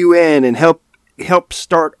ease you in and help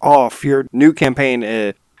start off your new campaign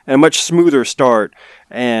at a much smoother start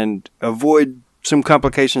and avoid some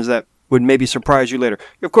complications that would maybe surprise you later.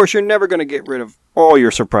 Of course, you're never going to get rid of all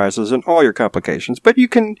your surprises and all your complications, but you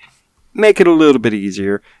can make it a little bit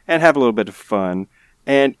easier and have a little bit of fun.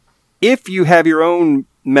 And if you have your own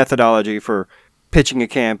methodology for pitching a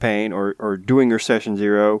campaign or doing your session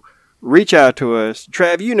zero, reach out to us.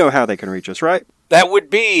 Trav, you know how they can reach us, right? That would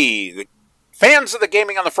be the fans of the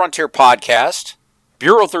Gaming on the Frontier podcast,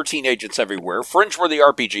 Bureau 13 agents everywhere, Fringeworthy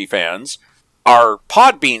RPG fans, our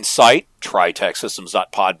Podbean site,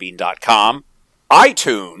 tritechsystems.podbean.com,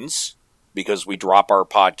 iTunes, because we drop our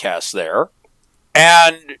podcasts there.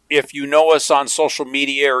 And if you know us on social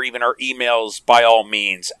media or even our emails, by all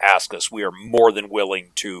means, ask us. We are more than willing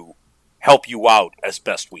to help you out as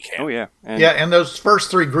best we can. Oh, yeah. And those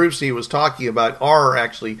first 3 groups he was talking about are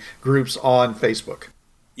actually groups on Facebook.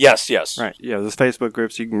 Yes. Right. Yeah, those Facebook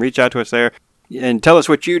groups, you can reach out to us there and tell us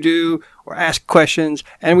what you do or ask questions,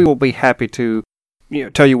 and we will be happy to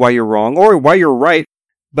tell you why you're wrong or why you're right.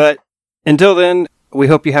 But until then, we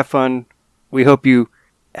hope you have fun. We hope you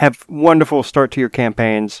have wonderful start to your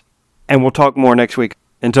campaigns, and we'll talk more next week.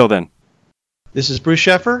 Until then. This is Bruce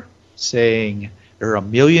Sheffer saying there are a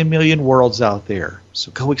million worlds out there, so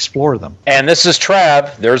go explore them. And this is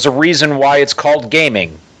Trav. There's a reason why it's called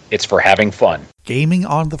gaming. It's for having fun. Gaming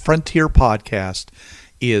on the Frontier podcast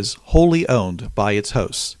is wholly owned by its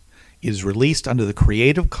hosts. It is released under the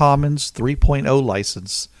Creative Commons 3.0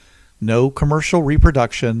 license. No commercial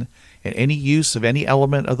reproduction and any use of any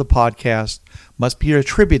element of the podcast must be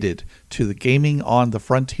attributed to the Gaming on the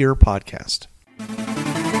Frontier podcast.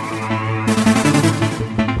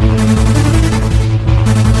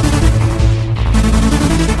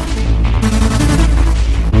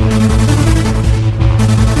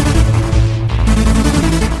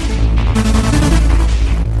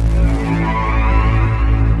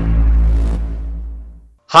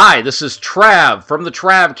 Hi, this is Trav from the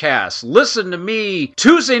Travcast. Listen to me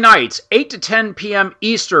Tuesday nights, 8 to 10 p.m.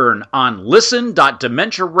 Eastern on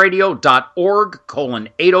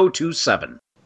listen.dementiaradio.org:8027.